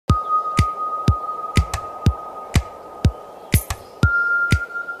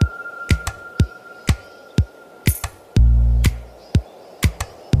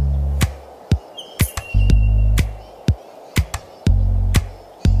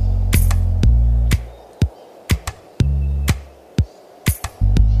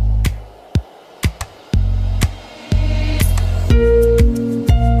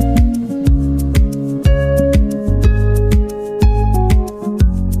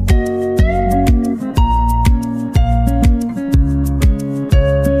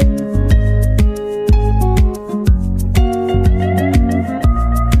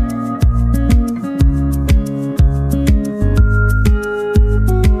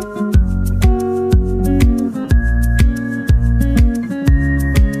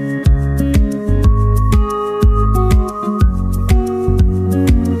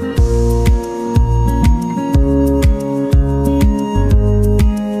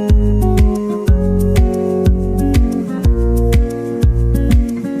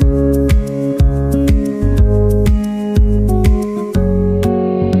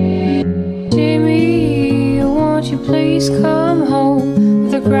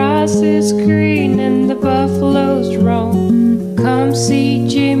grass is green and the buffaloes roam. Come see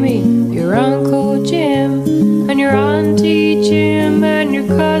Jimmy, your Uncle Jim, and your Auntie Jim, and your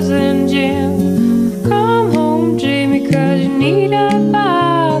cousin Jim. Come home, Jimmy, 'cause you need a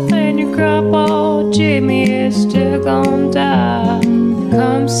bath, and your grandpa Jimmy is still gonna die.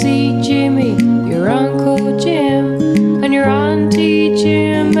 Come see Jimmy, your Uncle Jim, and your Auntie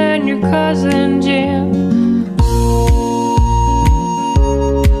Jim, and your cousin Jim.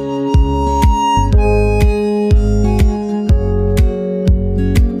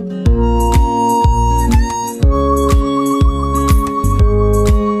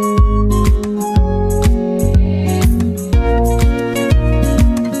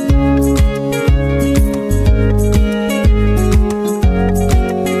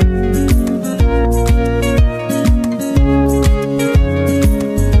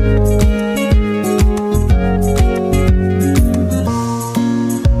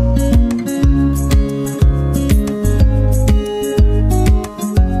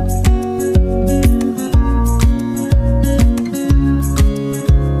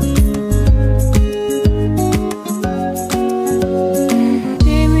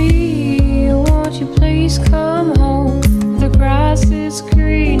 Come home, the grass is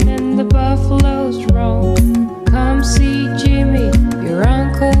green and the buffaloes roam. Come see Jimmy, your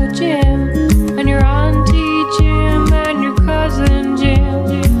Uncle Jim, and your Auntie Jim, and your cousin Jim.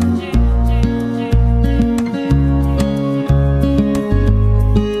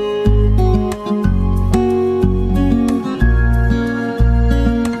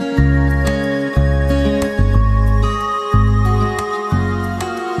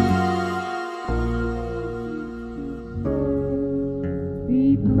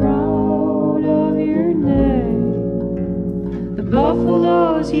 Be proud of your name, the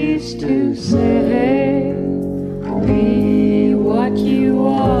buffaloes used to say. Be what you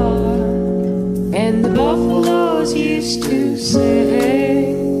are, and the buffaloes used to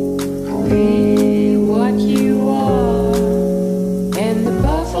say. Be what you are, and the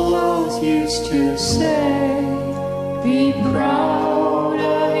buffaloes used to say. Be proud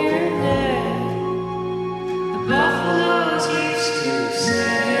of your name, the buffaloes used to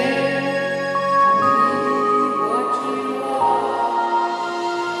say. Be what you are.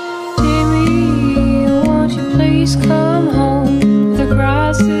 Jimmy, won't you please come home? The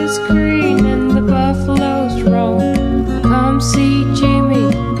grass is green and the buffaloes roam. Come see Jimmy,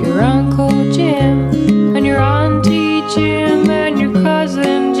 your Uncle Jim, and your Auntie Jim, and your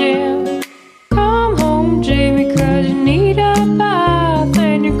cousin Jim. Come home, Jimmy, 'cause you need a bath,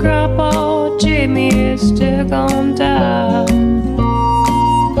 and your grandpa Jimmy is still gonna die.